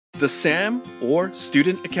The SAM, or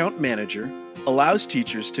Student Account Manager, allows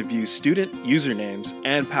teachers to view student usernames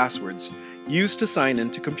and passwords used to sign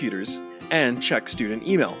into computers and check student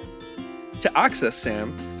email. To access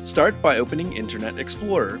SAM, start by opening Internet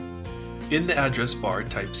Explorer. In the address bar,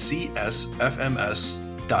 type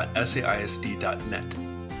csfms.saisd.net.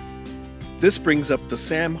 This brings up the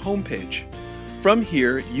SAM homepage. From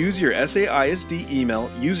here, use your SAISD email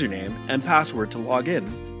username and password to log in.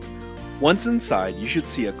 Once inside, you should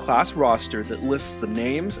see a class roster that lists the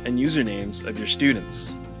names and usernames of your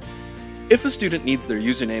students. If a student needs their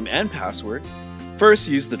username and password, first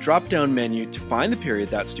use the drop-down menu to find the period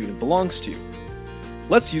that student belongs to.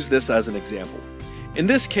 Let's use this as an example. In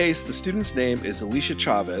this case, the student's name is Alicia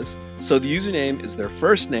Chavez, so the username is their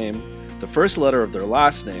first name, the first letter of their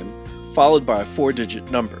last name, followed by a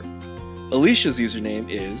 4-digit number. Alicia's username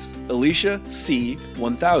is Alicia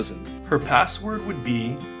C1000. Her password would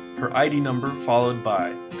be her ID number followed by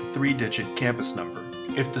the 3-digit campus number.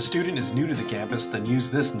 If the student is new to the campus, then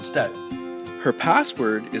use this instead. Her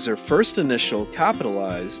password is her first initial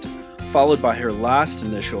capitalized, followed by her last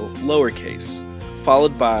initial lowercase,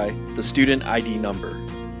 followed by the student ID number.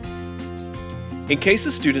 In case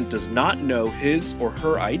a student does not know his or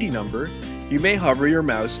her ID number, you may hover your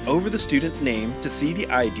mouse over the student name to see the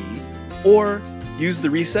ID, or use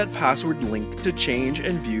the Reset Password link to change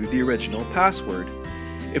and view the original password.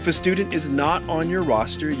 If a student is not on your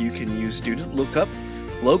roster, you can use Student Lookup,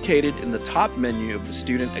 located in the top menu of the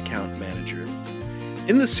Student Account Manager.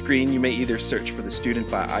 In the screen, you may either search for the student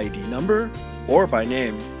by ID number or by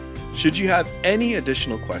name. Should you have any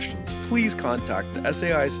additional questions, please contact the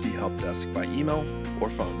SAISD Help Desk by email or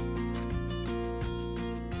phone.